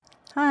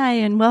Hi,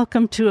 and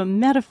welcome to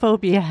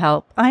Emetophobia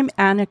Help. I'm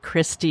Anna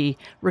Christie,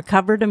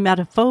 recovered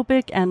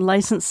emetophobic and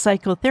licensed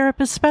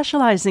psychotherapist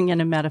specializing in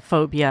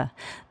emetophobia.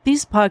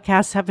 These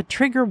podcasts have a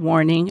trigger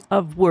warning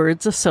of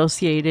words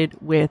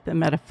associated with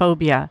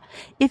emetophobia.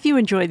 If you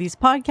enjoy these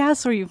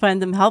podcasts or you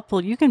find them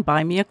helpful, you can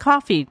buy me a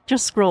coffee.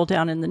 Just scroll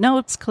down in the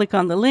notes, click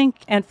on the link,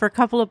 and for a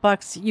couple of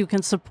bucks, you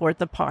can support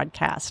the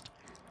podcast.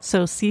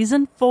 So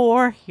season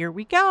 4, here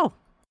we go.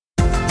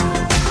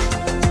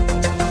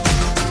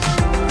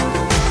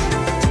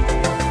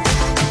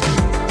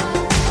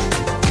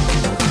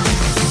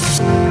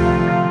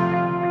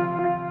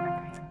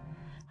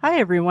 Hi,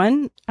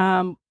 everyone.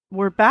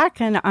 We're back,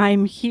 and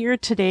I'm here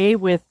today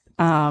with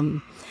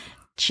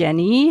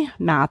Jenny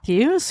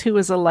Matthews, who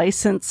is a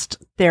licensed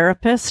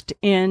therapist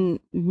in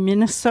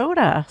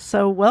Minnesota.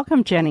 So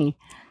welcome, Jenny.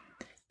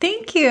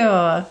 Thank you.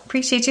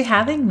 Appreciate you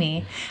having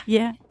me.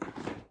 Yeah.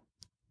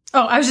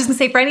 Oh, I was just going to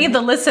say, for any of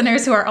the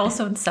listeners who are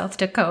also in South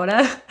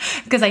Dakota,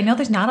 because I know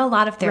there's not a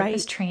lot of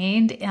therapists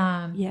trained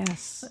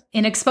yes.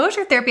 in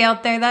exposure therapy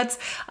out there. That's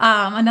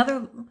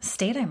another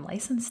state I'm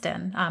licensed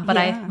in.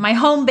 But my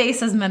home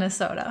base is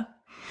Minnesota.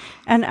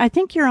 And I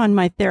think you're on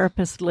my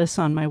therapist list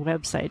on my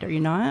website, are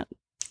you not?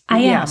 I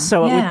am.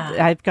 So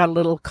I've got a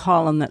little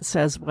column that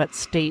says what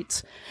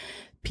states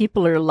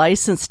people are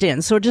licensed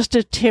in. So just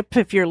a tip,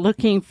 if you're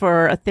looking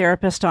for a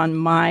therapist on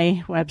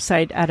my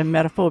website at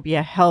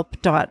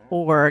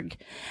emetophobiahelp.org,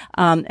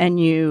 and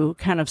you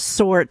kind of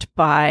sort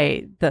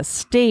by the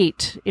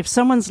state, if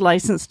someone's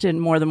licensed in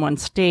more than one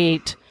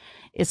state,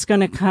 it's going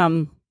to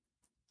come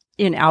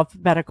in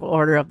alphabetical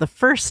order of the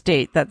first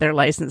state that they're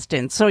licensed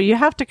in. So you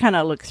have to kind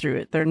of look through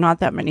it. There are not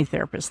that many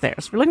therapists there.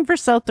 So if you're looking for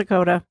South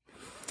Dakota,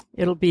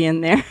 it'll be in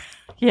there.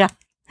 Yeah.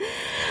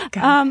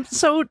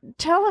 So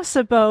tell us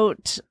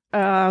about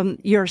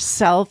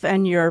yourself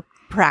and your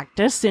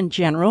practice in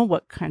general,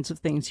 what kinds of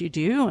things you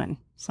do and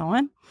so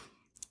on.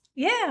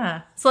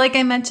 Yeah. So like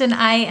I mentioned,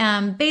 I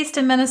am based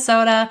in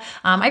Minnesota.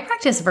 I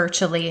practice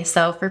virtually.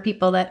 So for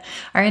people that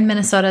are in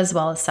Minnesota as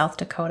well as South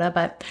Dakota,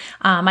 but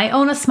I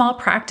own a small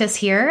practice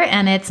here,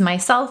 and it's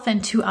myself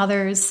and 2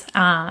 others.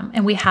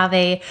 And we have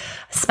a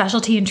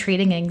specialty in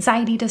treating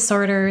anxiety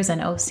disorders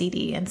and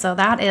OCD. And so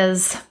that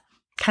is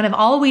kind of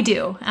all we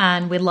do,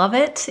 and we love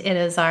it. It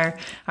is our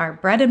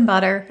bread and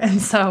butter.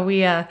 And so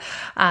we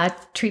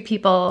treat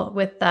people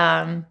with,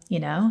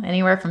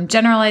 anywhere from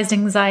generalized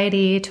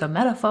anxiety to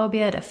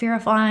emetophobia to fear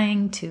of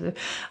flying to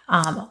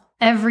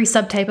every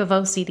subtype of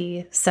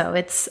OCD. So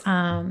it's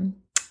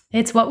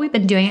what we've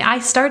been doing. I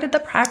started the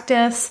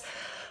practice,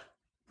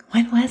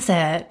 when was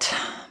it?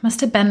 Must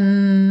have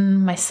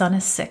been, my son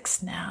is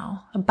 6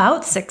 now,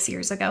 about 6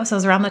 years ago. So it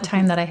was around the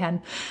time that I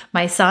had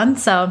my son.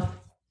 So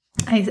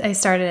I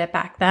started it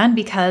back then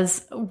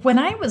because when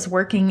I was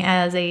working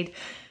as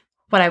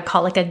what I would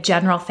call like a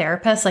general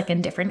therapist, like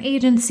in different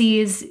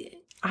agencies,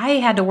 I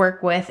had to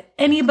work with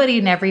anybody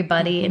and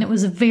everybody. And it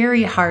was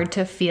very hard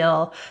to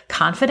feel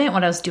confident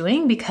what I was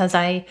doing because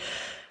I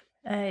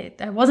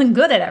wasn't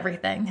good at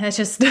everything. It's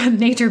just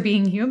nature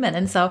being human.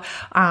 And so,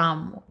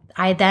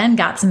 I then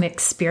got some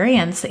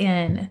experience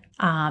in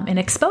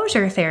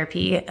exposure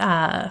therapy,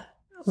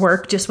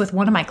 work just with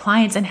one of my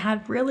clients and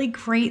had really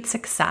great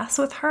success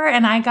with her.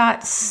 And I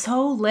got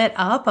so lit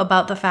up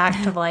about the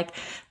fact of like,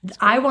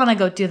 I want to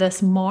go do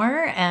this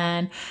more.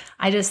 And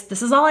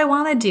this is all I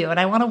want to do. And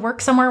I want to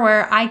work somewhere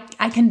where I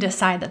can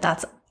decide that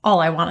that's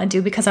all I want to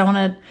do because I want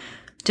to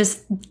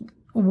just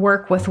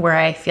work with where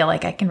I feel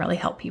like I can really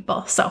help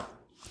people. So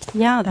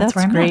yeah, that's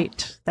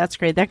great. That's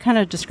great. That kind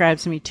of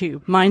describes me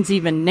too. Mine's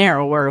even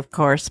narrower, of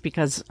course,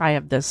 because I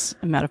have this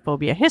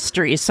emetophobia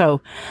history.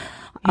 So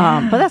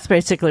but that's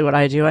basically what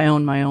I do. I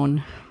own my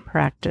own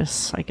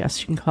practice. I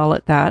guess you can call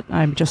it that.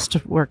 I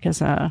just work as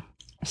a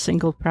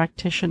single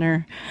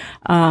practitioner.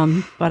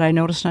 But I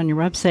noticed on your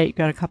website, you've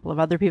got a couple of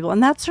other people,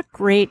 and that's a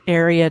great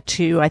area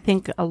too. I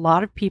think a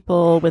lot of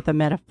people with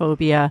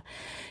emetophobia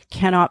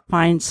cannot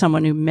find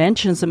someone who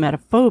mentions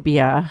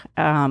emetophobia,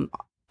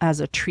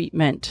 as a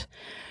treatment,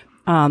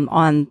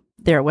 on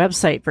their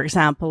website, for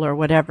example, or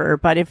whatever.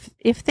 But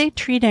if they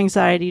treat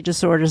anxiety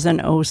disorders and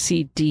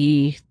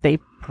OCD, they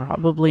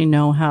probably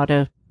know how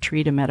to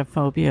treat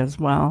emetophobia as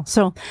well.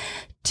 So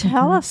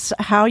tell us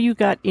how you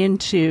got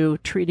into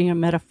treating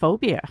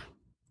emetophobia.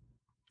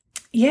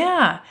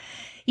 Yeah.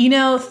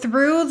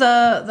 Through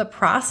the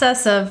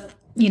process of,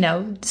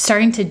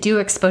 starting to do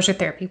exposure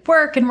therapy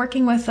work and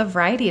working with a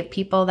variety of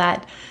people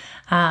that,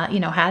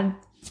 had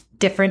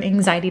different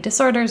anxiety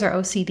disorders or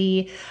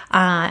OCD,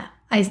 I,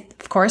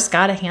 of course,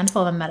 got a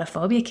handful of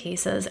emetophobia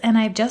cases, and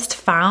I've just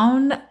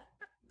found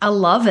a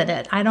love in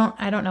it. I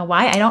don't know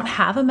why. I don't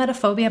have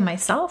emetophobia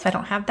myself. I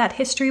don't have that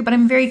history, but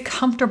I'm very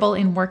comfortable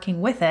in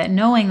working with it,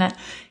 knowing that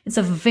it's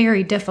a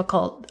very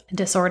difficult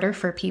disorder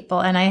for people.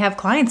 And I have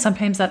clients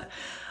sometimes that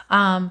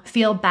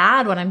feel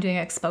bad when I'm doing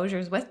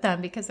exposures with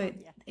them because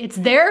it's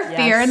their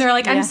fear. And they're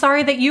like, I'm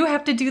sorry that you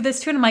have to do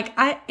this too. And I'm like,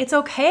 it's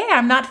okay.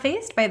 I'm not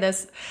fazed by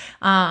this.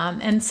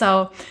 And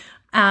so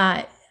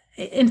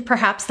and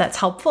perhaps that's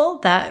helpful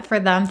that for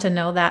them to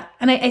know that.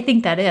 And I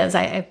think that is,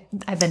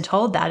 I've been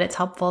told that it's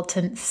helpful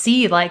to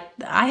see, like,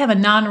 I have a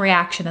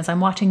non-reaction as I'm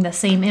watching the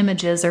same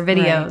images or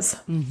videos.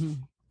 Right. Mm-hmm.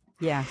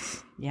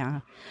 Yes.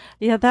 Yeah.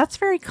 Yeah. That's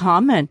very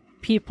common.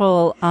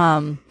 People,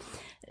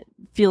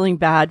 feeling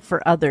bad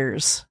for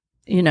others,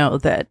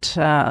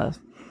 that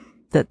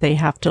they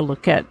have to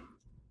look at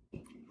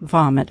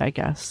vomit, I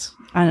guess.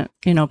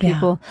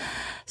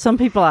 Some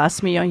people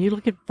ask me, you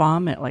look at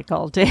vomit like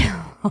all day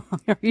long,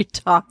 or you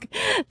talk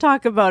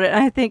about it.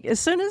 And I think as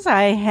soon as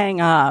I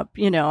hang up,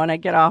 and I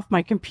get off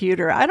my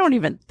computer, I don't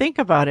even think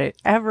about it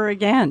ever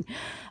again.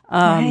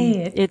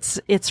 Right.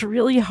 It's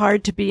really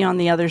hard to be on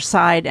the other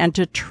side and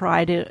to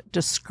try to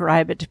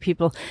describe it to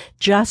people,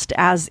 just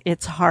as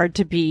it's hard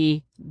to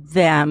be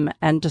them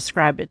and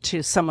describe it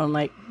to someone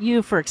like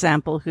you, for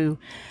example, who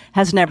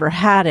has never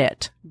had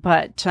it.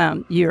 But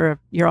you're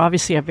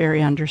obviously a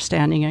very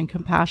understanding and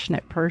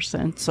compassionate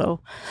person.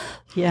 So,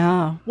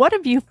 yeah. What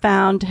have you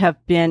found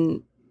have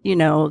been,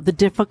 the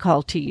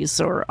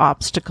difficulties or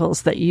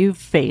obstacles that you've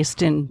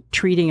faced in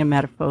treating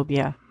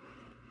emetophobia?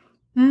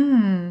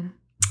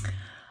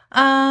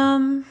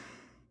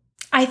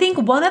 I think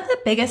one of the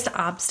biggest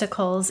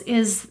obstacles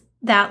is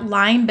that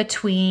line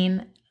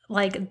between,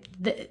 like,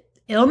 the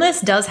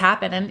illness does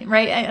happen. And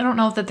right, I don't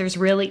know if that there's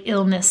really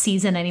illness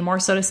season anymore,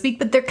 so to speak,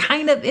 but there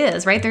kind of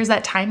is, right? There's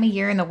that time of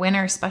year in the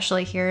winter,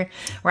 especially here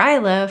where I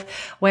live,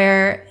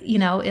 where,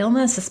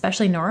 illness,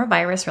 especially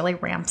norovirus, really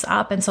ramps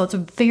up. And so it's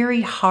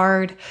very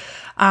hard,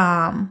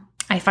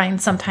 I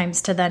find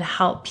sometimes, to then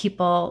help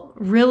people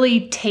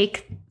really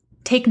take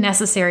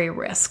necessary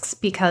risks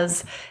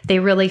because they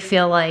really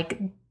feel like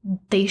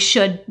they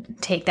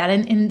should take that.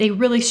 And they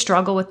really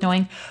struggle with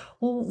knowing,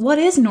 well, what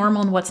is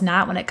normal and what's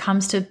not when it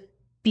comes to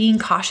being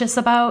cautious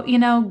about,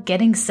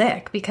 getting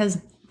sick, because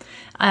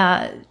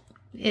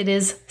it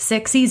is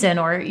sick season,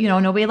 or,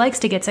 nobody likes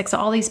to get sick. So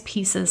all these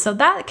pieces. So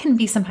that can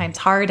be sometimes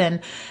hard.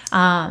 And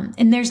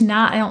there's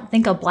not, I don't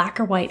think, a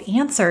black or white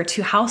answer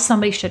to how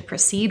somebody should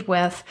proceed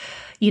with,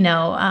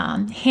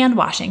 hand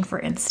washing, for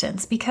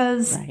instance,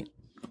 because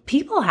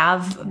people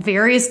have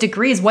various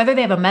degrees, whether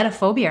they have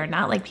emetophobia or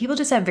not. Like, people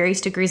just have various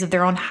degrees of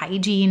their own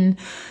hygiene,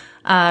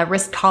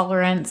 risk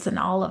tolerance, and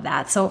all of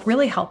that. So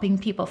really helping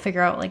people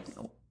figure out, like,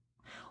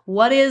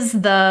 what is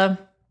the,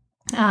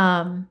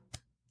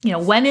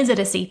 when is it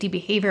a safety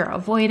behavior or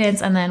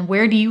avoidance? And then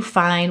where do you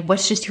find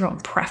what's just your own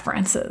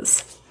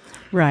preferences?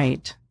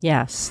 Right.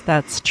 Yes,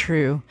 that's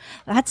true.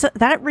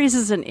 That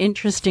raises an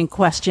interesting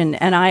question.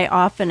 And I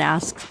often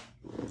ask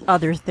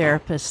other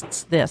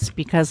therapists this,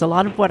 because a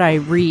lot of what I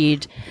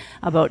read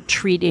about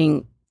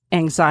treating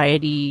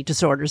anxiety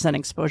disorders and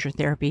exposure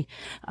therapy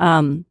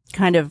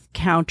kind of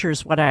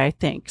counters what I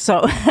think.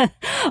 So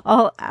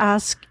I'll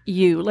ask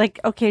you, like,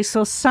 okay,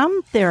 so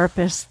some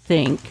therapists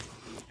think,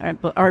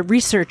 or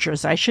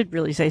researchers, I should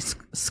really say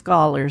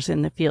scholars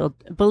in the field,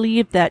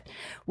 believe that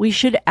we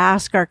should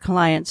ask our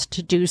clients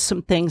to do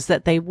some things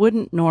that they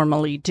wouldn't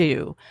normally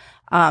do.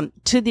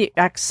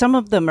 Some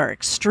of them are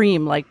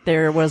extreme. Like,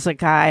 there was a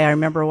guy I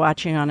remember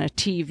watching on a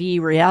TV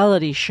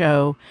reality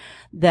show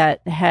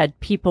that had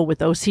people with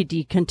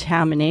OCD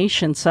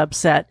contamination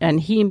subset, and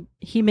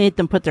he made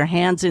them put their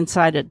hands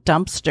inside a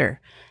dumpster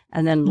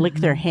and then lick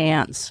their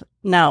hands.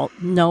 Now,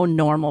 no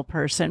normal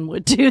person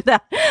would do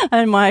that.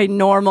 And by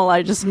normal,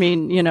 I just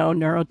mean,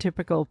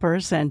 neurotypical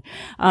person.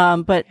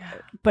 But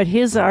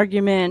his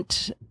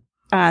argument,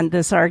 and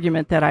this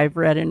argument that I've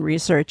read in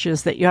research,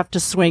 is that you have to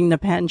swing the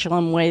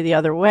pendulum way the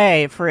other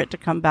way for it to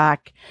come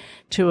back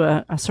to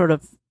a sort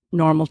of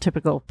normal,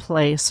 typical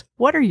place.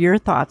 What are your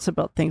thoughts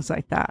about things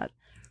like that?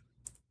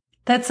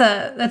 That's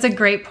a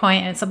great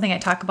point, and it's something I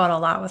talk about a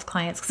lot with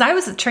clients, because I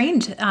was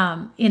trained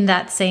in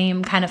that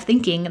same kind of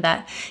thinking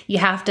that you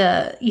have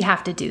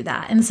to do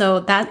that, and so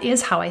that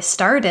is how I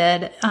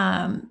started.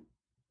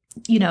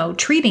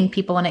 Treating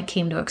people when it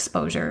came to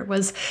exposure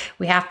was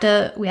we have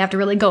to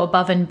really go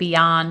above and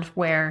beyond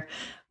where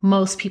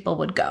most people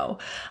would go.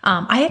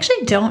 I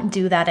actually don't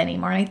do that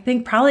anymore, and I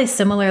think probably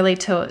similarly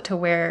to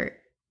where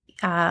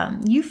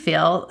you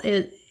feel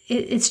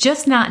it's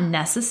just not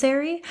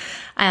necessary.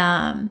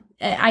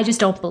 I just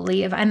don't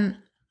believe. And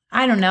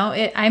I don't know.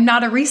 I'm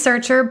not a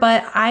researcher,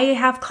 but I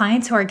have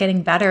clients who are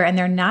getting better and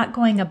they're not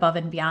going above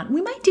and beyond.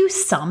 We might do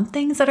some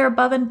things that are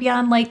above and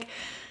beyond, like,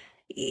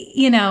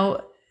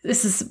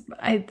 this is,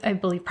 I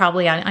believe,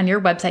 probably on your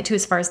website too,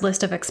 as far as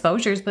list of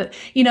exposures, but,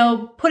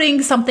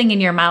 putting something in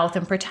your mouth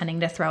and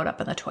pretending to throw it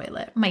up in the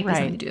toilet might be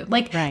something to do.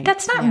 Like,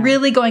 that's not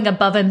really going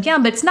above and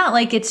beyond, but it's not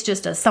like it's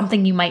just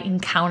something you might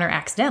encounter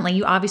accidentally.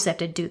 You obviously have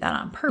to do that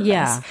on purpose.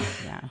 Yeah.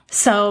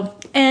 So,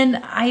 and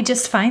I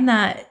just find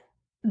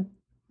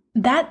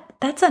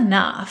that's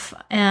enough.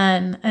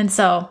 And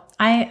so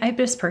I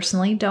just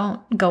personally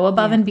don't go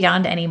above and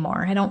beyond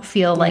anymore. I don't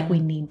feel like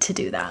we need to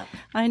do that.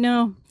 I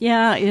know.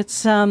 Yeah.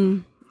 It's,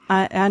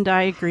 and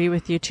I agree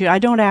with you too. I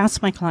don't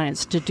ask my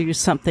clients to do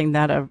something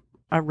that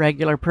a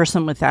regular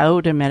person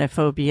without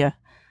emetophobia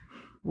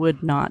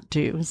would not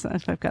do. So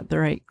if I've got the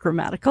right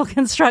grammatical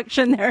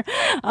construction there,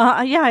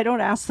 I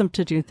don't ask them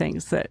to do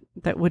things that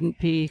wouldn't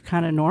be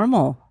kind of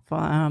normal.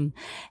 But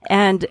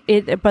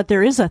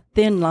there is a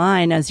thin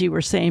line, as you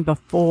were saying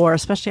before,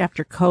 especially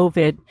after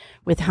COVID,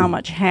 with how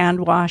much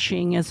hand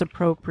washing is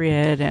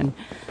appropriate. And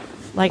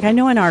like, I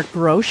know in our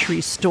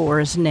grocery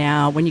stores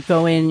now, when you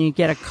go in and you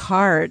get a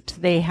cart,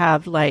 they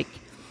have like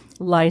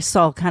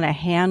Lysol kind of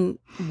hand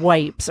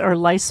wipes or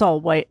Lysol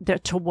wipe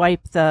to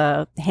wipe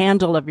the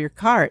handle of your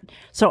cart.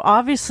 So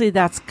obviously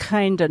that's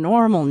kind of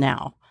normal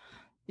now,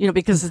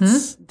 because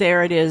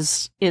it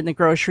is in the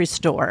grocery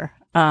store.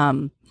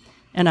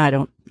 And I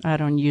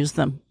don't use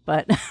them,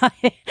 but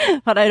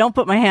I don't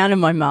put my hand in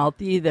my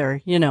mouth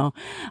either,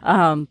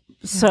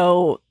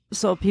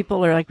 So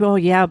people are like, well,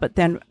 yeah, but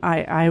then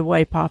I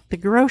wipe off the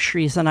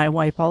groceries and I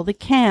wipe all the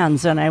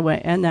cans and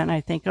then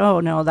I think,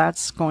 oh no,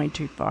 that's going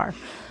too far.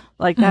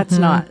 Like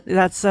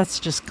that's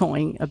just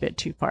going a bit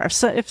too far.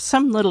 So if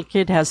some little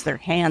kid has their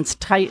hands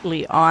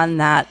tightly on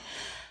that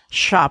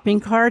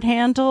shopping cart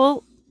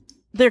handle,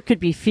 there could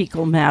be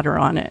fecal matter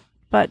on it.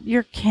 But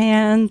your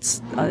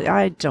cans,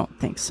 I don't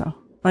think so.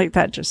 Like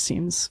that just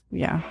seems,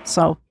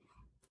 So.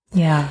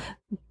 Yeah.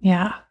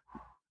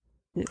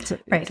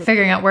 Right.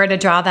 Figuring out where to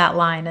draw that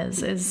line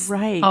is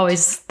right.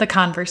 Always the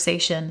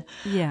conversation.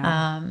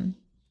 Yeah.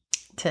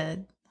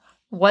 To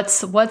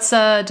what's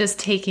just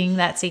taking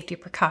that safety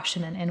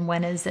precaution and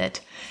when is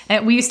it?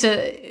 And we used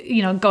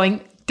to,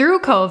 going through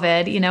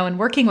COVID, and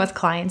working with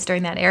clients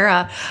during that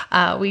era,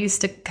 we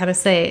used to kind of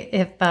say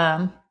if,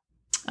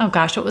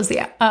 what was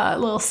the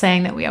little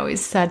saying that we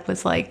always said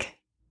was like,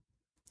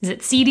 is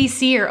it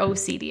CDC or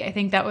OCD? I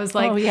think that was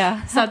like,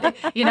 something,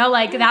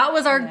 like that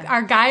was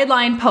our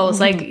guideline post.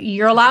 Like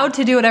you're allowed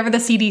to do whatever the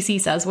CDC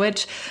says,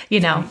 which,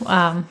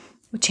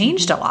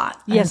 changed a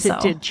lot. Yes, it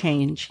did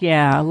change.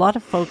 Yeah. A lot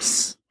of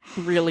folks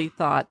really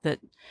thought that,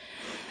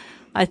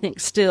 I think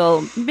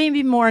still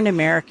maybe more in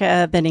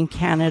America than in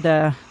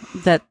Canada,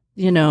 that,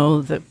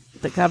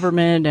 the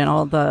government and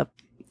all the,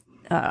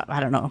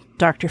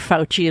 Dr.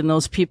 Fauci and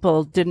those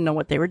people didn't know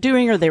what they were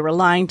doing or they were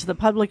lying to the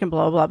public and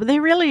blah, blah, blah. But they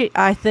really,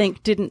 I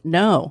think, didn't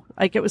know.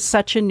 Like it was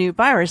such a new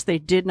virus. They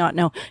did not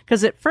know.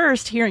 Because at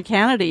first here in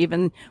Canada,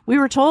 even we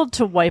were told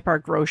to wipe our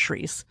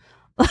groceries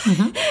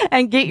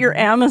and get your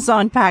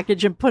Amazon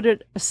package and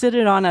sit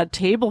it on a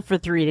table for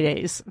 3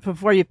 days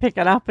before you pick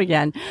it up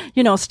again.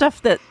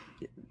 Stuff that,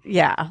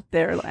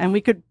 and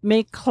we could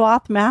make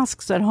cloth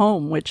masks at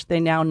home, which they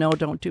now know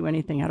don't do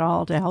anything at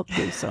all to help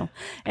you. So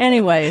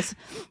anyways,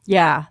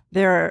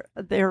 there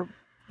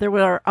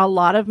were a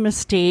lot of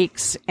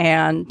mistakes.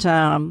 And,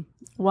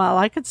 while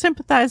I could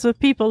sympathize with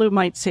people who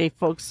might say,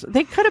 folks,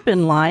 they could have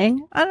been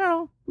lying. I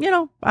don't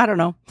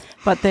know,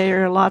 but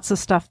there are lots of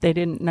stuff they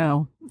didn't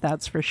know.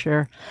 That's for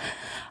sure.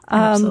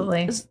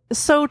 Absolutely.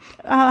 So,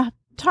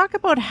 talk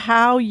about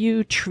how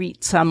you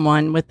treat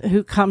someone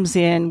who comes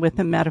in with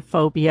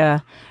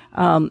emetophobia.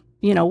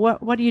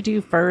 What do you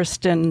do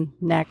first and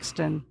next,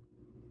 and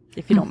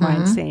if you don't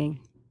mind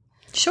saying?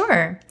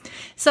 Sure.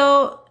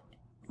 So,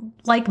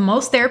 like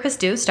most therapists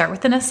do, start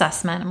with an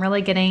assessment. I'm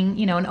really getting,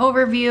 an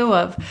overview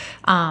of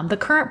the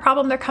current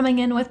problem they're coming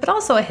in with, but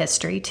also a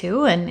history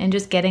too, and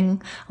just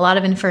getting a lot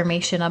of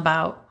information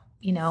about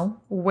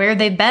where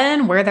they've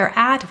been, where they're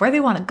at, where they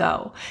want to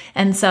go.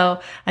 And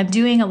so I'm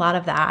doing a lot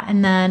of that.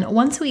 And then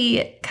once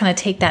we kind of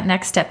take that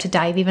next step to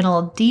dive even a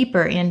little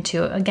deeper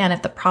into, again,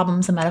 if the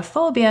problem's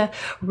emetophobia,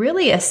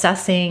 really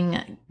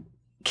assessing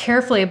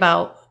carefully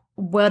about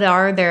what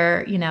are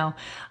their,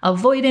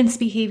 avoidance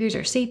behaviors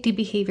or safety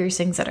behaviors,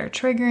 things that are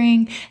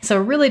triggering.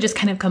 So really just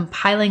kind of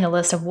compiling a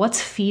list of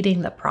what's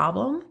feeding the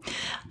problem,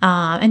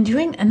 and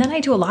then I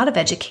do a lot of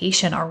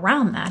education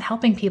around that,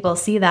 helping people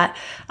see that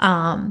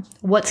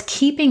what's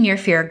keeping your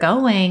fear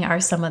going are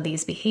some of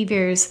these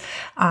behaviors.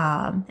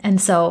 And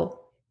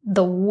so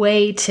the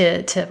way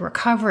to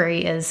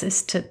recovery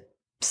is to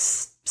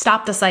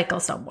stop the cycle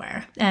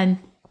somewhere. And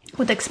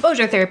with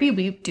exposure therapy,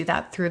 we do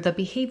that through the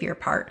behavior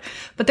part.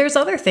 But there's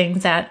other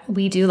things that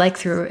we do, like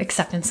through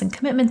acceptance and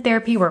commitment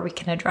therapy, where we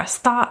can address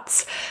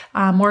thoughts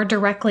more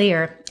directly,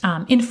 or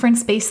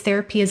inference-based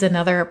therapy is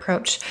another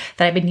approach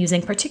that I've been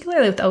using,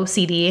 particularly with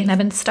OCD. And I've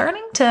been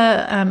starting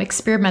to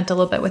experiment a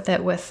little bit with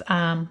it with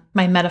my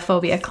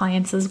emetophobia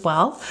clients as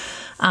well.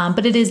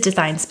 But it is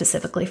designed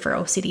specifically for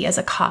OCD as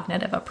a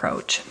cognitive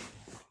approach.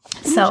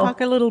 Can you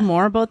talk a little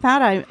more about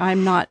that?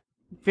 I'm not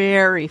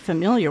very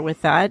familiar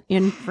with that,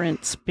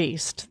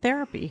 inference-based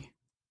therapy.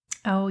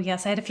 Oh,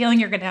 yes. I had a feeling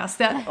you're going to ask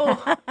that.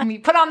 Oh, I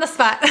mean, put on the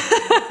spot.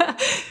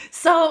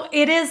 So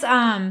it is,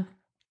 I'm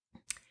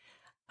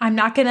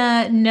not going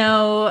to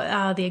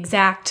know the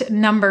exact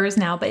numbers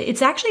now, but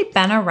it's actually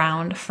been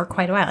around for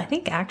quite a while. I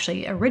think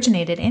actually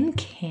originated in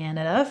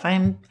Canada, if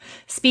I'm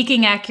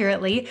speaking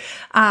accurately.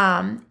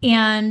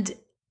 And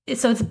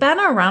so it's been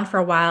around for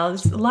a while.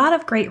 There's a lot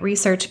of great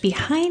research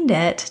behind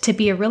it to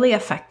be a really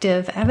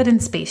effective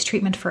evidence-based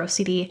treatment for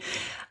OCD.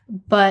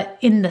 But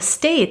in the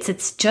States,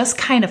 it's just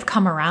kind of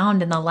come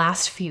around in the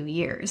last few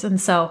years. And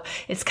so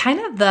it's kind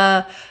of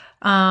the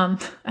I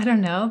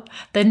don't know,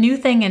 the new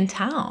thing in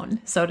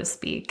town, so to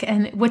speak.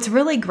 And what's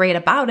really great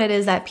about it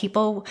is that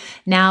people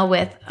now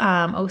with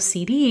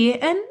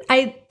OCD, and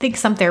I think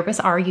some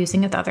therapists are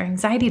using it with other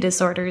anxiety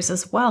disorders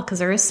as well, because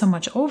there is so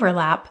much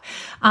overlap.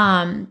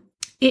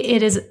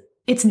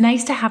 It's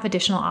nice to have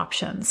additional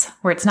options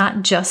where it's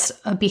not just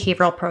a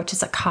behavioral approach,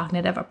 it's a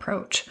cognitive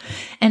approach.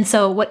 And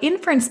so what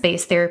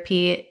inference-based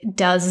therapy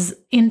does,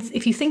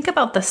 if you think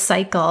about the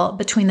cycle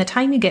between the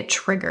time you get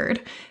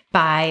triggered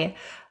by,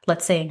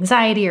 let's say,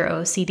 anxiety or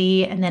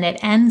OCD, and then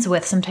it ends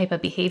with some type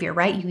of behavior,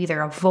 right? You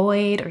either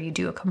avoid or you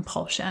do a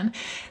compulsion.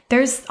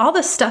 There's all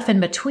this stuff in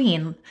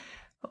between.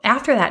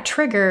 After that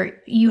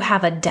trigger, you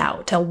have a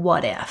doubt, a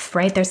what if,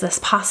 right? There's this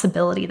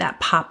possibility that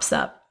pops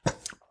up.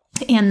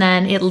 And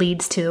then it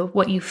leads to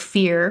what you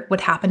fear would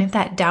happen if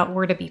that doubt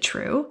were to be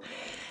true.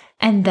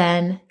 And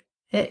then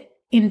it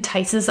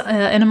entices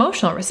an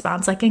emotional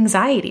response like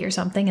anxiety or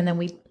something. And then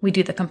we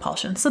do the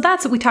compulsion. So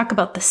that's what we talk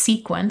about, the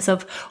sequence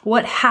of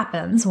what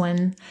happens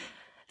when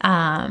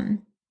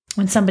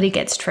somebody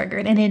gets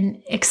triggered. And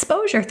in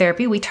exposure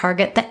therapy, we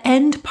target the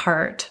end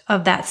part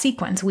of that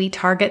sequence. We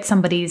target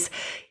somebody's,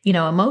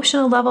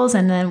 emotional levels,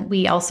 and then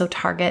we also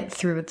target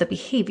through the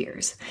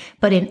behaviors.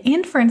 But in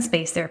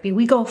inference-based therapy,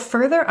 we go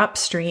further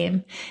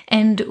upstream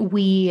and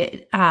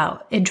we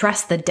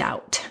address the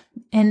doubt.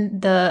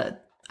 And the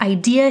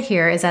idea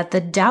here is that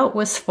the doubt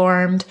was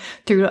formed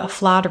through a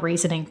flawed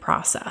reasoning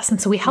process.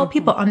 And so we help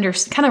people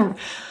unlift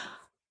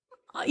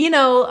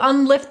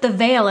the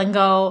veil and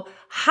go,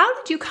 how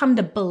did you come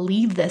to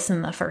believe this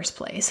in the first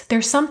place?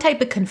 There's some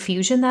type of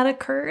confusion that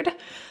occurred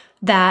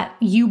that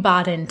you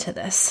bought into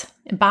this,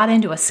 bought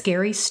into a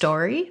scary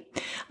story.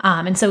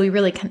 And so we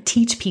really can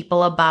teach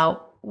people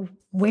about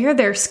where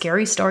their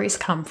scary stories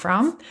come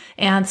from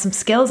and some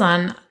skills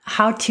on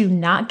how to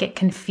not get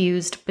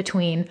confused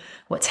between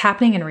what's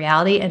happening in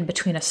reality and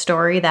between a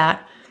story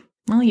that,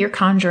 you're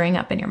conjuring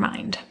up in your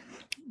mind.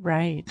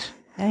 Right.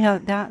 Yeah,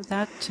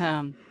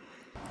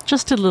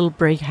 just a little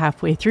break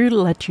halfway through to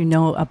let you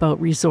know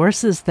about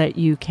resources that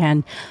you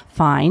can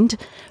find.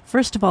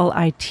 First of all,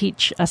 I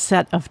teach a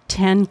set of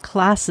 10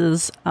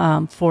 classes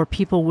for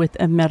people with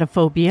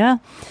emetophobia,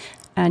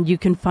 and you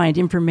can find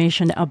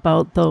information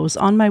about those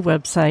on my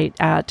website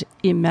at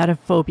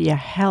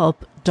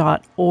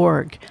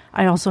emetophobiahelp.org.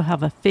 I also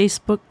have a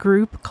Facebook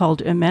group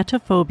called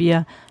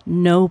Emetophobia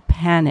No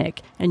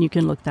Panic, and you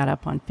can look that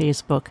up on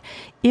Facebook.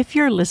 If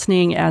you're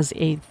listening as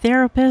a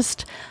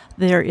therapist,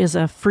 there is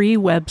a free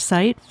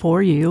website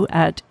for you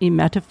at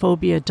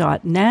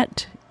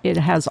emetophobia.net. It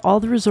has all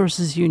the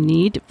resources you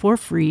need for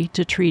free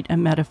to treat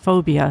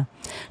emetophobia.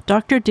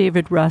 Dr.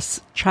 David Russ,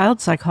 child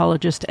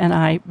psychologist, and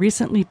I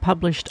recently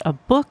published a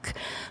book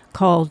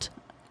called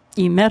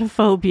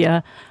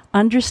Emetophobia: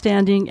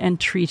 Understanding and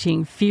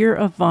Treating Fear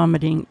of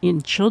Vomiting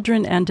in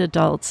Children and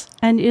Adults,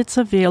 and it's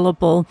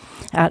available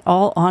at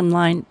all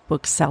online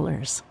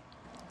booksellers.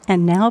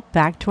 And now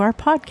back to our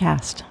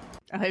podcast.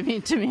 I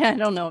mean, to me, I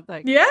don't know if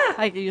I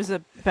could use a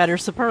better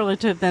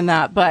superlative than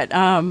that, but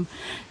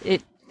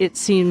it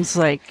seems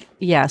like,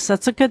 yes,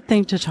 that's a good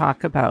thing to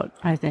talk about.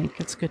 I think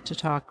it's good to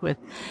talk with.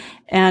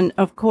 And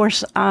of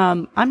course,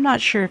 I'm not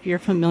sure if you're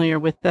familiar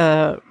with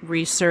the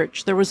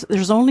research.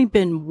 There's only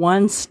been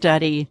one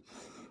study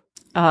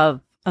of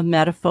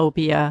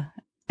emetophobia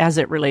as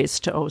it relates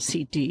to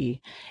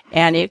OCD,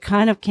 and it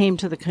kind of came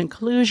to the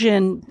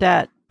conclusion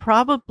that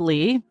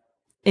probably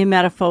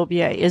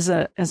emetophobia is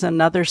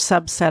another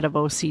subset of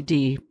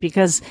OCD,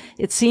 because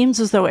it seems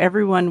as though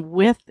everyone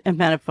with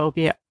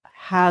emetophobia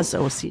has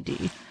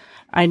OCD.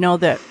 I know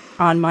that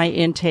on my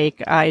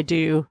intake, I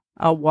do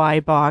a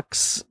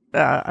Y-box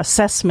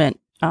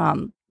assessment.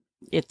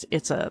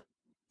 It's a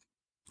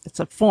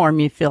form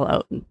you fill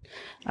out,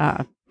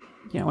 an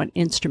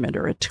instrument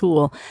or a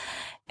tool.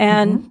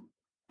 And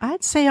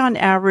I'd say on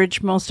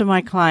average, most of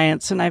my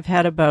clients, and I've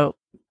had about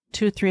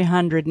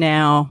 200-300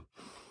 now,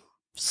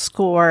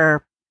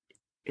 score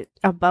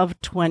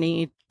above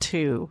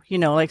 22,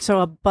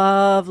 so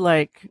above,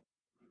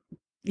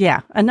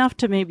 enough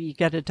to maybe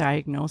get a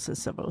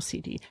diagnosis of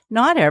OCD.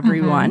 Not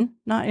everyone,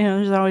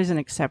 there's always an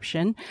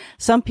exception.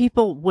 Some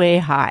people way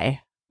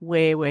high,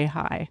 way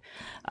high.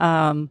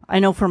 I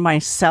know for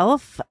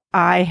myself,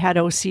 I had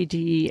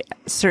OCD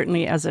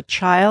certainly as a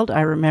child.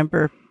 I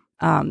remember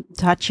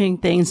touching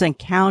things and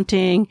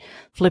counting,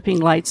 flipping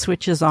light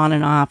switches on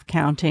and off,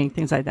 counting,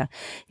 things like that,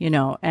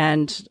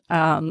 and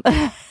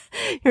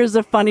here's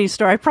a funny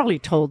story. I probably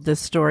told this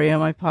story on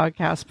my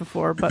podcast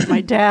before, but my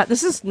dad,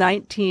 this is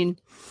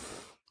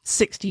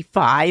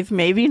 1965,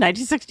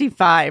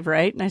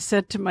 right? And I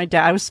said to my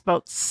dad, I was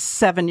about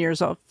 7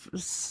 years old.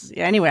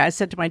 Anyway, I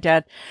said to my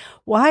dad,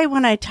 why,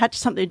 when I touch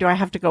something, do I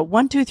have to go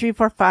 1, 2, 3,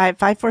 4, 5,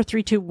 5, 4,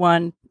 3, 2,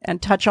 1 and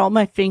touch all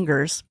my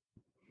fingers?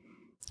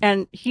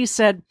 And he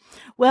said,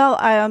 well,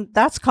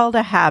 that's called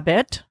a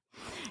habit.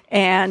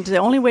 And the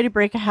only way to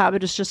break a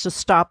habit is just to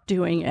stop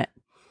doing it.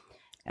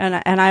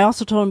 And I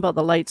also told him about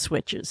the light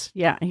switches.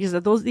 Yeah. He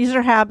said, these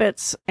are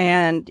habits,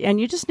 and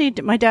you just need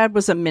to, my dad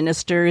was a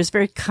minister. He's a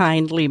very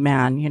kindly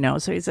man,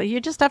 so he said,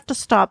 you just have to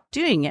stop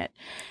doing it.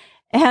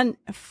 And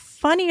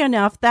funny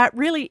enough, that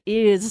really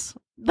is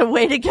the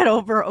way to get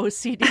over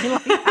OCD.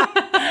 Like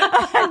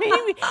I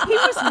mean, he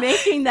was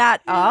making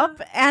that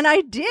up, and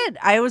I did.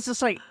 I was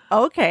just like,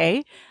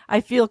 okay,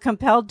 I feel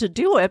compelled to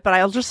do it, but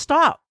I'll just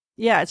stop.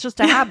 Yeah, it's just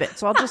a habit,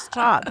 so I'll just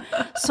stop.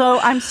 So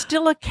I'm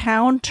still a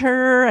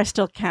counter. I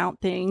still count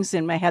things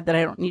in my head that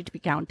I don't need to be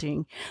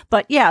counting.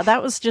 But yeah,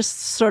 that was just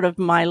sort of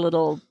my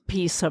little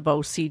piece of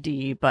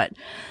OCD. But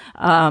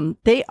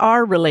they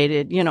are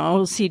related. You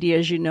know, OCD,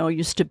 as you know,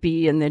 used to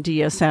be in the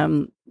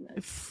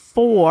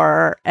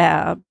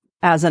DSM-4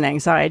 as an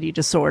anxiety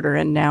disorder,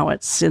 and now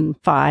it's in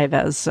 5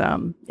 as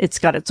it's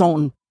got its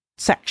own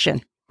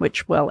section,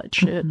 which, well, it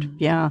should. Mm-hmm.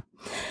 Yeah.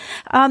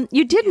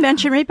 You did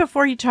mention right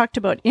before you talked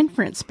about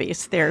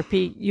inference-based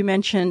therapy, you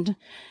mentioned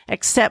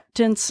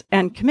acceptance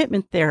and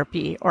commitment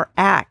therapy, or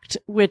ACT,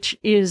 which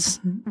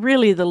is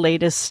really the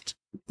latest.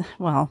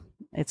 Well,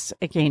 it's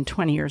again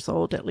 20 years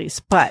old at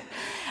least, but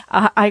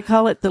I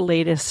call it the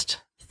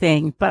latest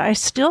thing. But I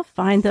still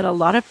find that a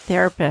lot of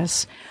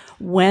therapists,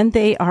 when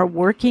they are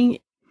working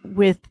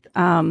with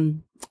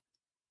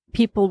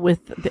people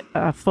with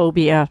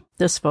phobia,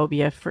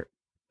 dysphobia for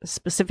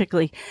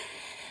specifically,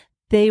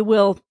 they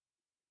will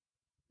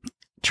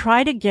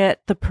try to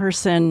get the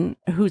person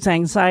whose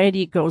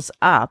anxiety goes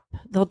up,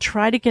 they'll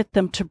try to get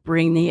them to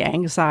bring the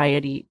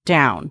anxiety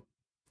down.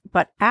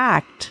 But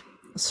ACT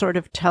sort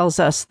of tells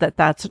us that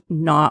that's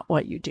not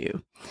what you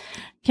do.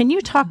 Can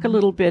you talk a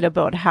little bit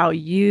about how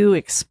you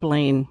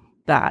explain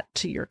that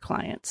to your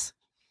clients?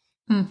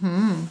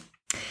 Mm-hmm.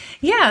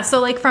 Yeah. So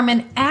like from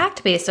an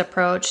ACT-based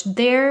approach,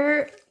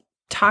 they're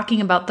talking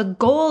about the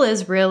goal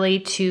is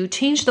really to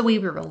change the way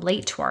we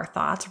relate to our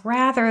thoughts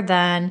rather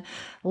than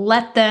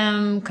let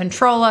them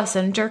control us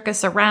and jerk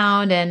us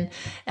around. And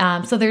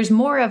so there's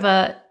more of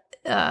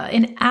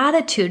an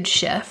attitude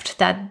shift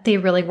that they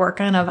really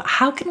work on of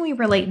how can we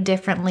relate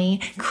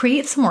differently,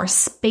 create some more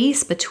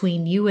space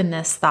between you and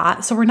this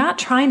thought. So we're not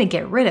trying to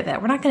get rid of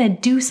it. We're not going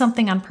to do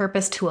something on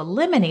purpose to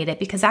eliminate it,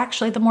 because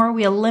actually the more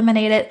we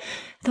eliminate it,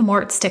 the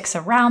more it sticks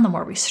around, the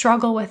more we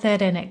struggle with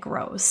it, and it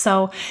grows.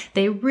 So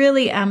they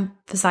really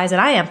emphasize, and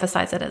I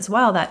emphasize it as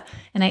well, that,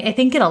 and I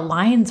think it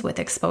aligns with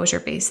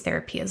exposure-based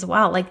therapy as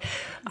well. Like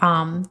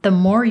the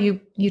more you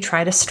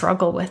try to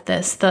struggle with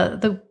this,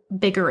 the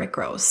bigger it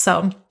grows.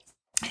 So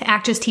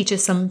ACT just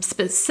teaches some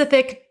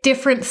specific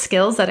different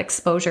skills that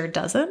exposure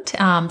doesn't.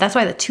 That's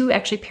why the two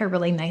actually pair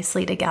really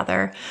nicely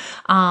together.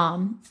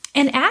 And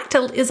ACT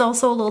is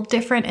also a little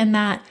different in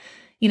that,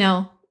 you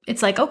know,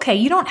 it's like, okay,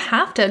 you don't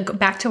have to go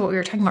back to what we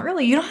were talking about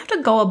earlier. You don't have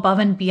to go above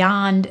and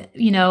beyond,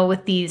 you know,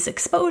 with these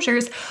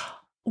exposures.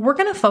 We're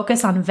going to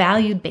focus on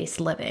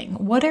value-based living.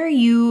 What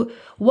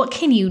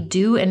can you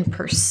do and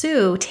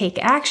pursue, take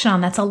action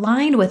on that's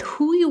aligned with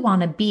who you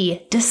want to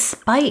be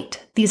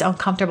despite these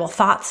uncomfortable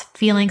thoughts,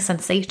 feelings,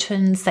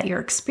 sensations that you're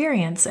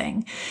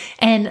experiencing.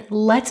 And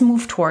let's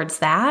move towards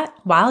that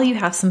while you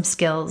have some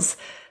skills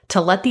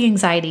to let the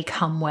anxiety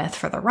come with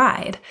for the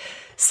ride.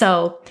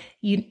 So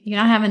you're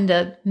not having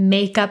to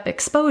make up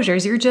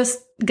exposures. You're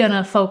just going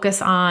to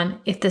focus on,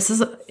 if this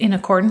is in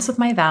accordance with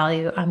my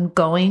value, I'm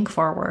going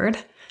forward.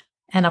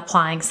 And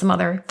applying some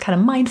other kind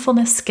of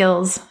mindfulness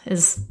skills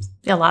is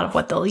a lot of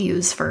what they'll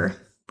use for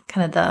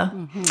kind of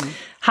the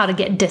how to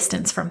get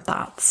distance from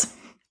thoughts.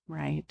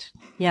 Right.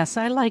 Yes,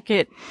 I like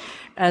it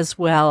as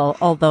well,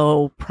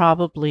 although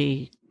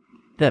probably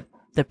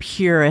the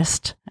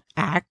purest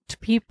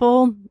ACT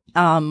people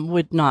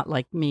would not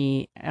like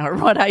me or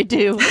what I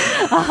do.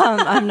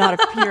 I'm not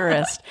a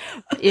purist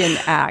in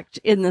ACT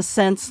in the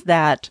sense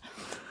that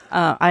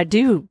I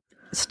do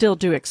still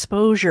do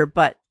exposure,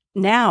 but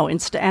now, and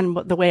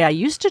the way I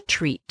used to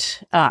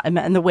treat,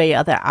 and the way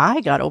that I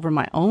got over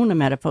my own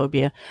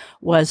emetophobia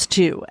was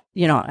to,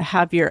 you know,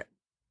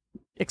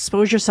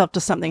 expose yourself to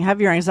something, have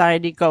your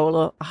anxiety go a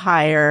little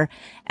higher,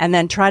 and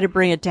then try to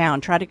bring it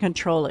down, try to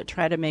control it,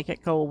 try to make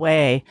it go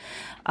away.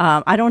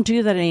 I don't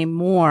do that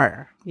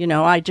anymore. You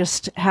know, I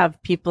just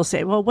have people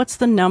say, well, what's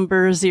the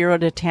number 0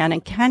 to 10?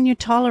 And can you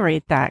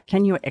tolerate that?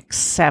 Can you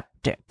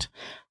accept it?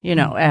 You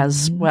know,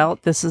 as well,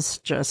 this is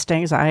just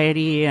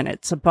anxiety and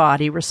it's a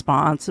body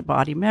response, a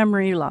body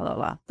memory, la, la,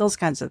 la, those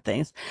kinds of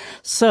things.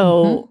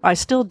 So I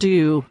still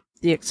do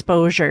the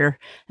exposure,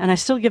 and I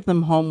still give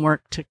them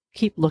homework to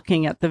keep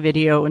looking at the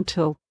video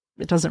until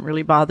it doesn't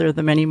really bother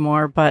them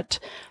anymore. But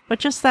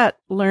just that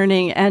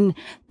learning and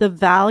the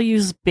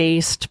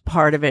values-based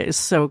part of it is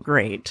so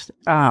great.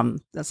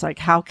 That's like,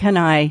 how can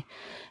I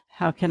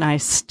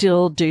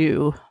still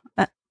do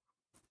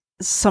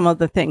some of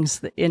the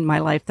things in my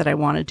life that I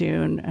want to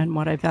do and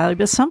what I value.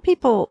 But some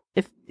people,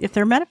 if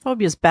their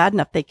emetophobia is bad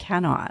enough, they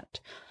cannot.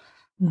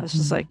 I was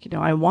just like, you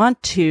know, I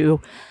want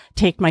to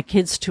take my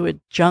kids to a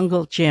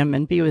jungle gym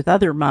and be with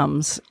other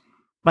moms,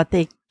 but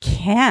they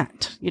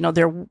can't. You know,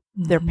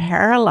 they're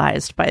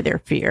paralyzed by their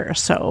fear.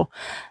 So,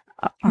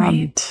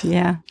 right.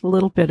 Yeah, a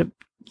little bit of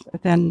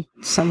than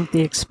some of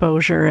the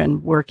exposure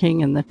and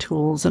working and the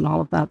tools and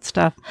all of that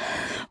stuff.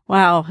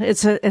 Wow.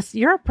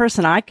 You're a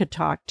person I could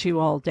talk to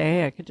all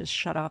day. I could just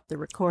shut off the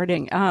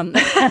recording.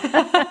 It's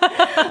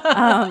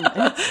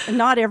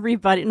not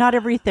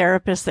every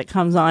therapist that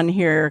comes on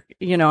here,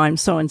 I'm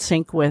so in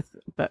sync with,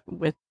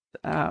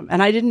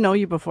 and I didn't know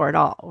you before at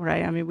all,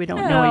 right? I mean, we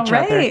don't know each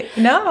other.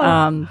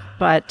 No.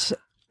 But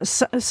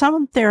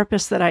some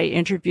therapists that I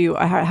interview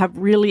have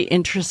really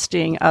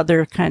interesting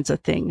other kinds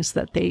of things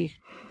that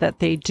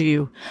they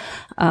do.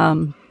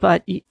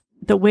 But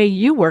the way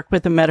you work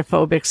with the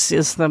emetophobics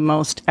is the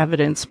most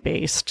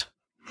evidence-based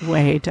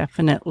way,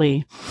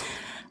 definitely.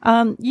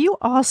 You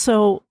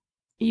also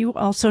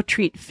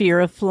treat fear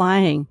of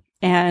flying,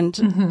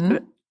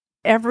 and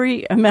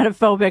every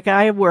emetophobic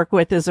I work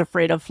with is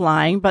afraid of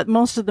flying, but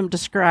most of them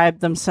describe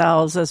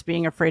themselves as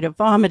being afraid of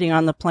vomiting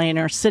on the plane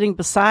or sitting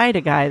beside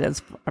a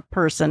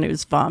person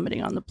who's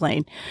vomiting on the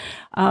plane.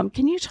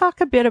 Can you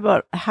talk a bit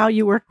about how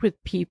you work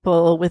with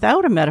people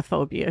without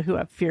emetophobia who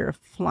have fear of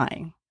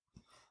flying?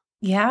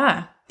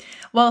 Yeah.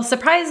 Well,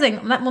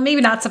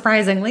 maybe not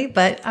surprisingly,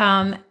 but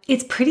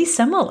it's pretty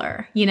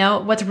similar.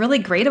 What's really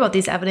great about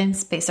these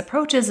evidence-based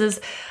approaches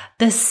is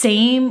the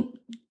same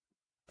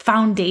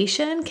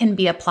foundation can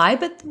be applied,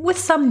 but with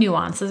some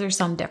nuances or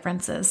some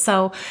differences.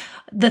 So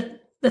the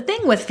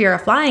thing with fear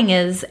of flying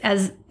is,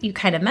 as you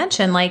kind of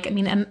mentioned,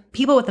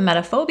 people with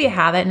emetophobia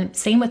have it, and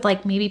same with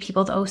maybe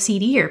people with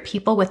OCD or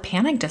people with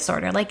panic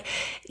disorder.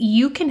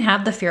 You can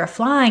have the fear of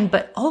flying,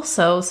 but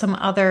also some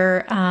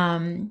other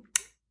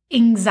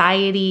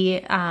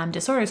anxiety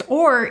disorders,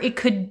 or it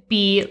could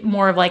be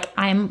more of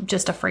I'm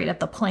just afraid of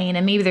the plane,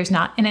 and maybe there's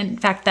not. And in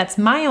fact, that's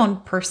my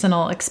own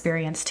personal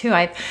experience too.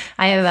 I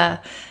have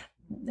a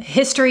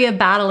history of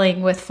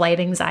battling with flight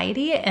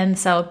anxiety. And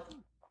so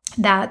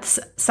that's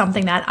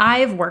something that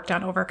I've worked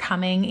on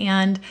overcoming.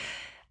 And,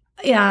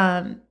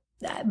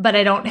 but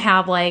I don't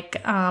have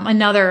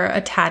another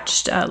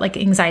attached,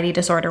 anxiety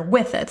disorder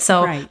with it.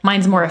 So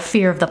mine's more a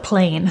fear of the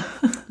plane.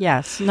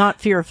 Yes. Not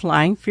fear of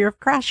flying, fear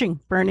of crashing,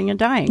 burning and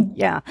dying.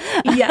 Yeah.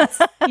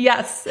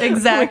 Yes,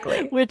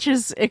 exactly. Which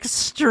is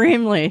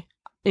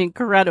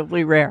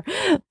incredibly rare.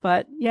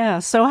 But yeah.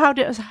 So how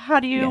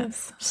do you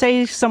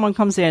say someone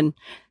comes in,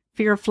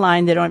 fear of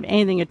flying, they don't have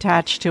anything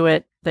attached to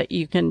it, that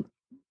you can,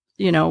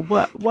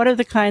 what are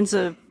the kinds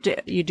of,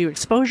 you do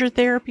exposure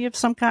therapy of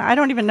some kind? I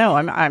don't even know.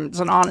 It's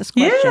an honest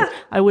question. Yeah.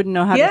 I wouldn't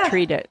know how to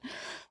treat it.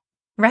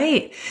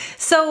 Right.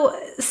 So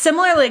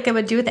similar like I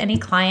would do with any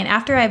client,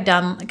 after I've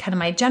done kind of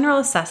my general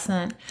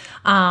assessment,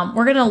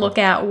 we're going to look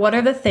at what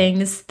are the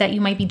things that you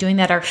might be doing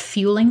that are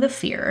fueling the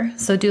fear.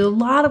 So do a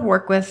lot of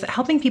work with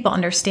helping people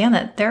understand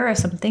that there are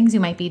some things you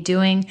might be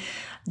doing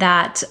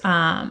that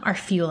are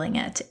fueling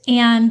it.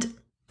 And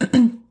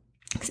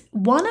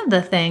one of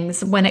the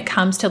things when it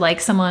comes to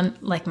someone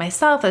like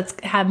myself that's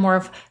had more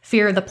of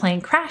fear of the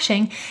plane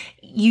crashing,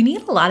 you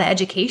need a lot of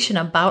education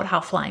about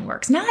how flying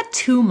works. Not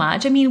too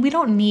much. I mean, we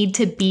don't need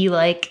to be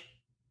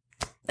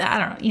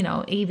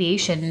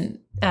aviation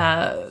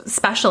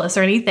specialists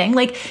or anything.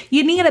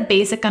 You need a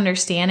basic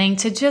understanding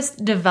to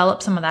just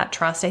develop some of that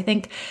trust. I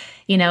think,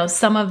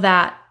 some of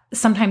that,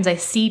 sometimes I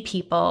see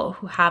people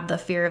who have the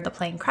fear of the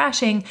plane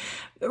crashing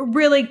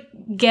really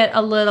get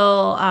a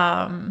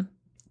little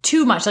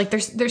too much.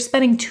 They're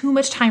spending too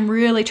much time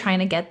really trying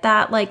to get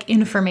that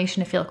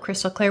information to feel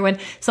crystal clear.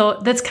 So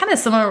that's kind of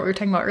similar to what we were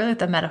talking about earlier with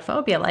the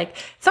emetophobia. At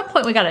some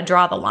point we got to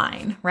draw the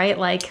line,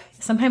 right?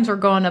 Sometimes we're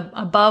going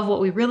above what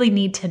we really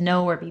need to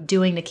know or be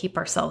doing to keep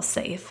ourselves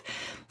safe.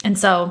 And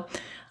so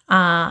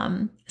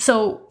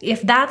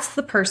if that's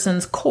the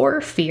person's core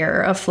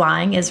fear of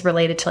flying is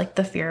related to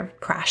the fear of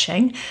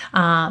crashing,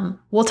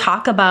 we'll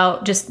talk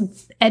about just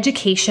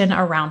education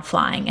around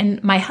flying.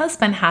 And my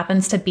husband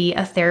happens to be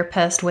a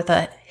therapist with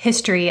a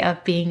history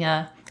of being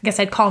I guess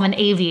I'd call him an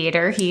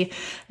aviator. He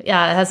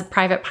has a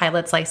private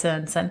pilot's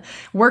license and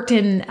worked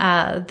in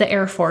the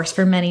Air Force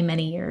for many,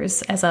 many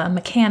years as a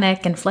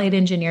mechanic and flight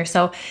engineer.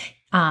 So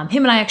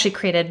him and I actually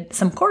created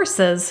some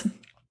courses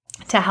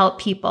to help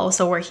people.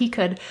 So where he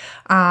could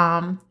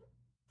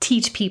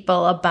teach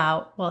people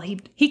about,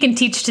 he can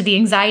teach to the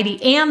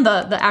anxiety and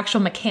the actual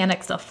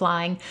mechanics of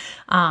flying.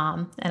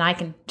 And I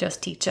can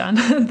just teach on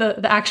the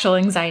actual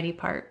anxiety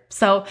part.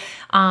 So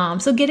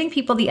getting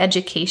people the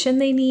education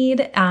they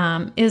need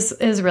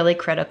is really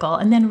critical.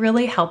 And then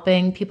really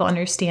helping people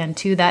understand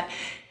too that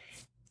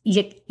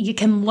you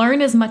can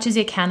learn as much as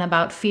you can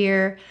about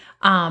fear,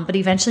 but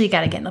eventually you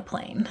got to get in the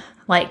plane.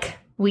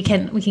 We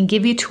can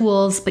give you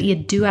tools, but you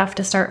do have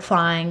to start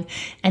flying,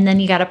 and then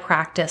you got to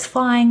practice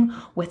flying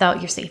without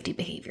your safety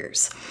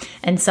behaviors.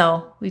 And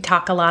so we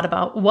talk a lot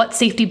about what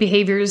safety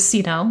behaviors,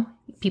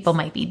 people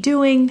might be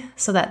doing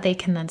so that they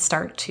can then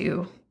start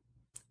to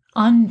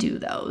undo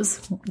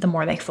those the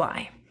more they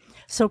fly.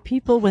 So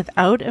people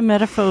without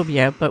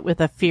emetophobia, but with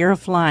a fear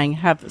of flying,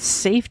 have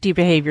safety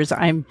behaviors.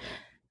 I'm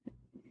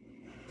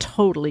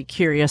totally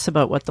curious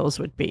about what those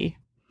would be.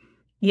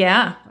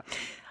 Yeah.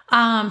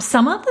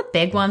 Some of the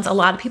big ones, a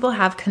lot of people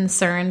have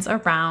concerns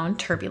around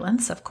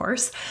turbulence, of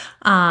course.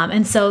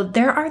 And so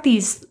there are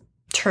these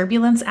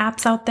turbulence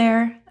apps out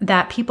there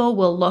that people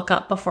will look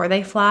up before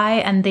they fly,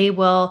 and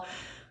it'll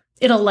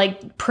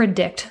like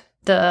predict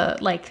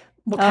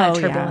what kind of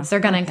turbulence they're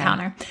going to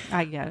encounter.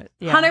 I get it.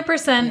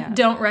 100%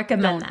 don't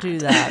recommend Don't do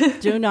that.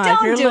 Do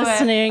not. If you're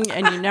listening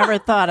and you never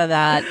thought of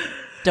that,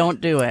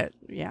 don't do it.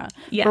 Yeah.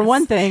 Yes. For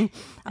one thing,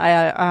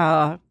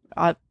 I've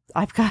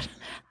got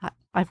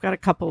a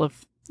couple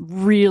of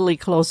really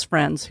close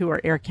friends who are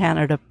Air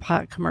Canada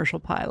commercial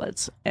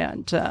pilots.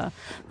 And for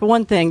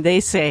one thing, they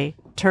say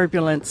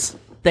turbulence,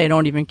 they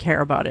don't even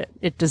care about it.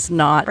 It does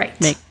not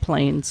make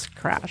planes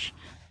crash.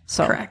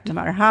 So no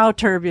matter how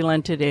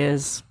turbulent it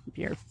is,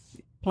 your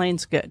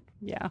plane's good.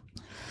 Yeah.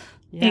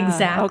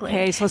 Exactly.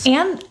 Okay. So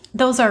and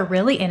those are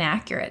really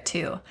inaccurate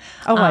too.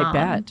 Oh, I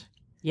bet.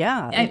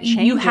 Yeah. It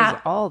changes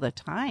all the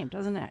time,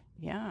 doesn't it?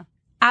 Yeah.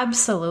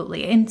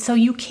 Absolutely. And so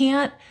you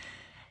can't,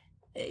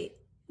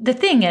 the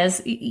thing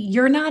is,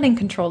 you're not in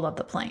control of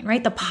the plane,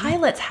 right? The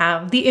pilots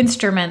have the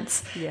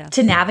instruments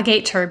to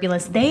navigate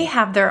turbulence. They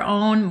have their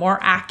own more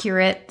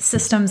accurate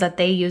systems that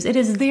they use. It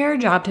is their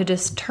job to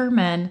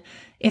determine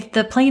if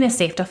the plane is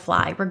safe to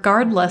fly,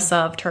 regardless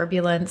of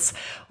turbulence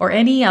or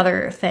any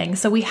other thing.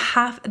 So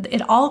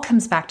it all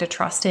comes back to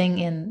trusting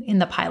in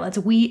the pilots.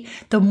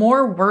 The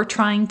more we're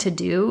trying to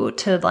do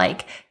to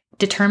like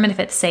determine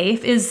if it's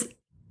safe is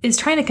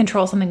trying to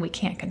control something we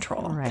can't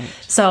control. Right.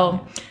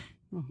 So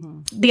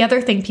the other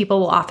thing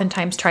people will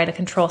oftentimes try to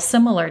control,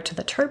 similar to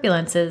the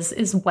turbulence,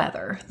 is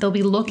weather. They'll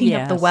be looking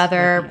up the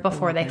weather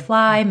before they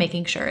fly,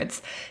 making sure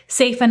it's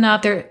safe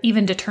enough. They're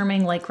even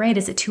determining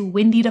is it too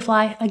windy to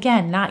fly?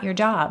 Again, not your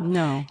job.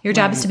 No. Your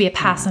job is to be a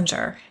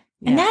passenger.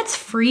 And that's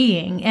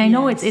freeing. And I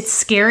know it's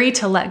scary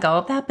to let go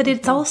of that, but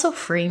it's also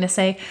freeing to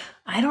say,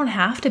 I don't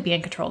have to be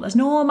in control. There's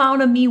no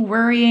amount of me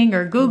worrying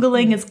or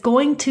Googling is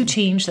going to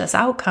change this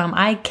outcome.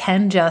 I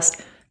can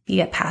just be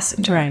a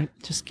passenger. Right.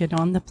 Just get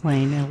on the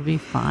plane. It'll be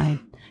fine.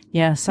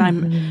 Yes.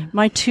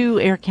 My two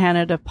Air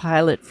Canada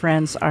pilot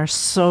friends are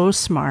so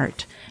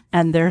smart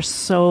and they're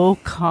so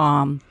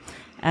calm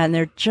and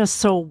they're just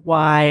so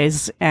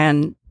wise,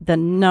 and the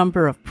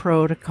number of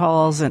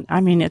protocols, and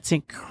I mean, it's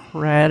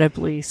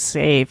incredibly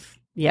safe.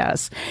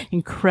 Yes,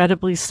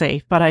 incredibly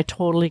safe, but I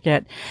totally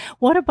get.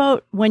 What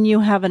about when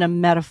you have an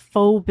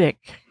emetophobic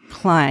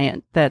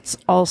client that's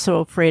also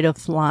afraid of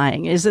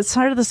flying? Is it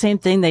sort of the same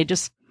thing?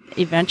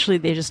 Eventually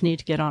they just need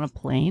to get on a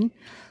plane?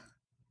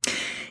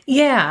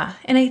 Yeah.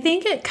 And I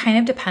think it kind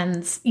of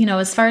depends,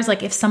 as far as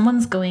like if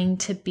someone's going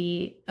to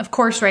be, of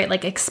course, right,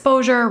 like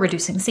exposure,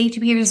 reducing safety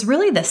behavior is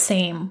really the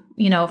same,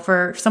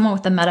 for someone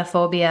with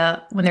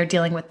emetophobia when they're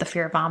dealing with the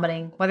fear of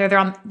vomiting, whether they're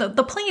on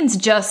the plane's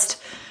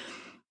just,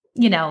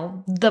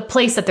 the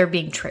place that they're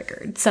being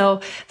triggered.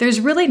 So there's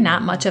really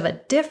not much of a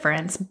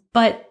difference,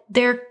 but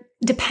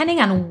depending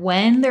on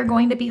when they're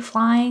going to be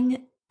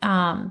flying,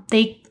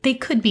 they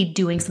could be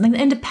doing something,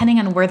 and depending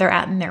on where they're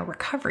at in their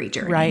recovery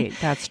journey. Right.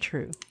 That's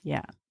true.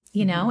 Yeah.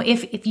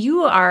 If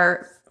you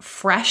are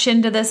fresh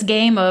into this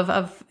game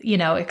of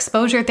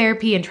exposure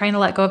therapy and trying to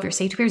let go of your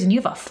safety fears, and you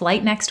have a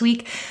flight next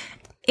week,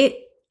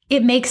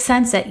 it makes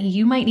sense that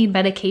you might need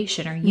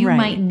medication, or you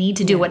might need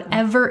to do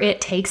whatever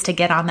it takes to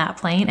get on that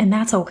plane, and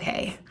that's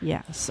okay.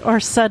 Yes. Or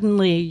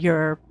suddenly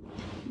your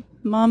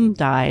mom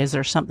dies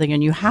or something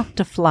and you have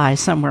to fly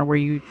somewhere where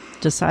you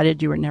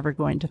decided you were never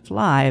going to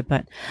fly,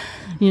 but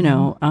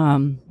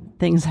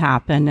things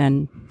happen,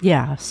 and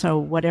so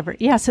whatever.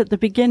 Yes, at the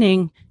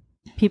beginning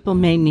people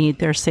may need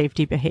their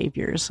safety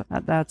behaviors.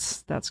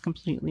 That's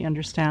completely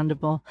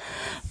understandable.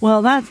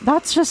 Well,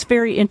 that's just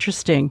very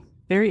interesting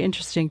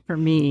for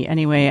me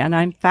anyway, and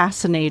I'm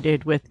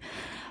fascinated with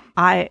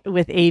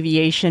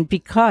aviation,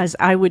 because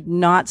I would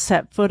not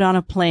set foot on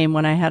a plane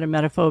when I had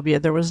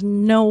emetophobia. There was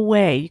no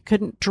way. You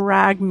couldn't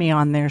drag me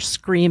on there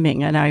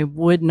screaming, and I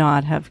would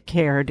not have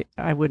cared.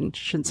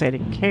 Shouldn't say I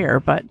didn't care,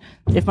 but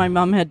if my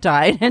mom had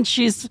died and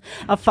she's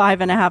a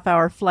 5.5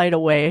 hour flight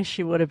away,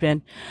 she would have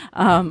been,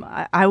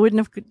 I wouldn't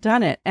have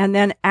done it. And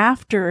then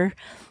after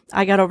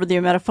I got over the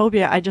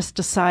emetophobia, I just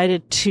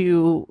decided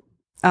to,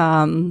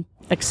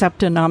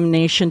 accept a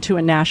nomination to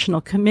a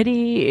national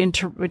committee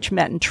which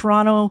met in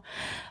Toronto,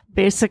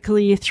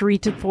 basically 3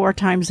 to 4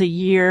 times a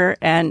year.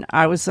 And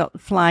I was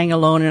flying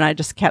alone, and I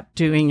just kept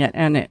doing it.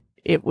 And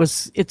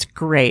it's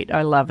great.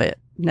 I love it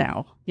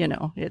now.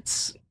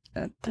 It's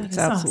absolutely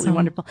awesome.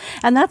 Wonderful.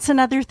 And that's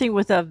another thing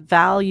with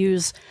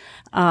values.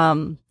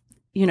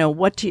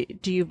 What do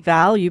you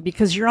value?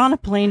 Because you're on a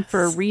plane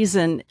for a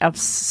reason of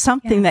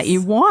something that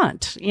you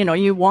want.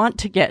 You want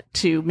to get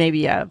to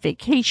maybe a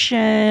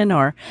vacation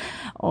or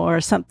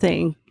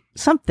something,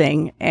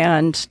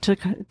 and to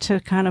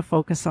kind of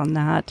focus on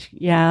that.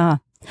 Yeah.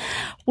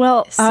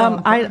 Well,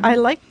 I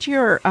liked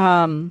your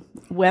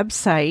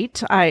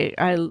website.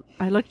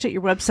 I looked at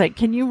your website.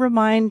 Can you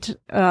remind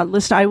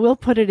listeners? I will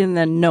put it in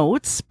the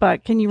notes,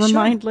 but can you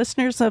remind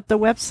listeners of the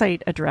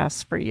website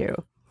address for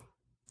you?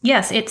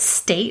 Yes,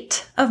 it's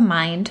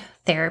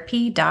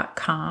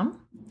stateofmindtherapy.com.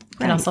 You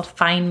can also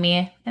find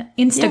me on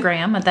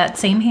Instagram at that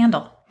same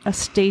handle. A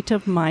State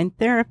of Mind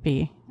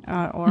Therapy,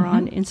 or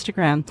on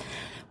Instagram.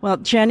 Well,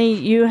 Jenny,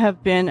 you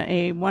have been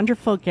a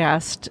wonderful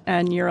guest,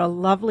 and you're a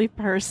lovely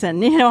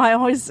person. You know, I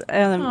always,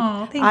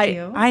 thank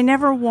you. I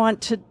never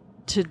want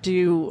to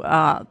do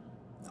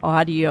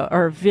audio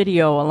or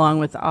video along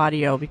with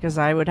audio because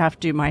I would have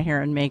to do my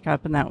hair and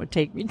makeup, and that would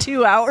take me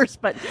 2 hours.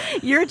 But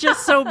you're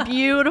just so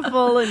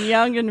beautiful and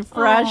young and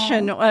fresh,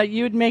 and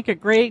you'd make a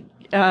great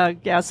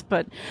guest,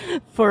 but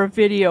for a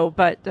video.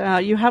 But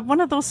you have one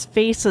of those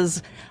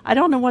faces. I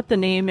don't know what the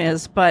name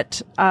is,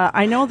 but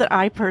I know that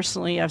I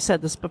personally, I've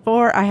said this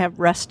before, I have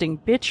resting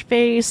bitch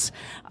face.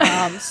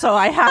 So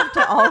I have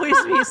to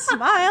always be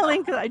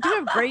smiling because I do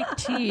have great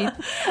teeth.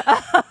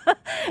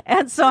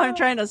 And so I'm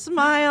trying to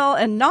smile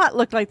and not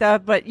look like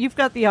that, but you've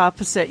got the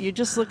opposite. You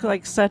just look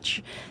like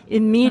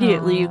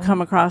immediately you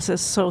come across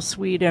as so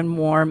sweet and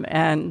warm,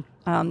 and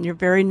you're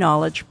very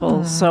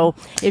knowledgeable. So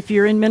if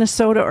you're in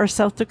Minnesota or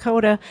South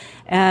Dakota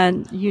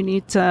and you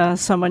need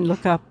someone,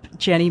 look up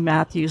Jenny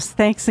Matthews.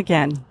 Thanks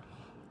again.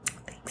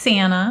 Thanks,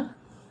 Anna.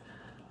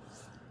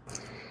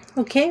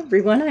 Okay,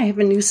 everyone, I have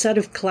a new set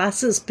of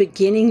classes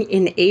beginning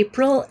in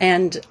April,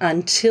 and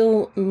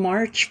until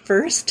March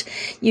 1st,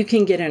 you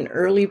can get an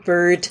early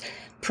bird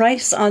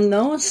price on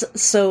those.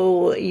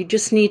 So you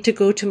just need to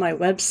go to my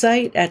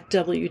website at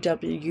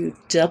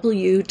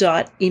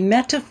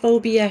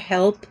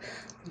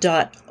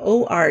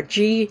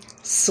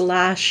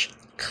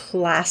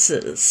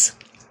www.emetophobiahelp.org/classes.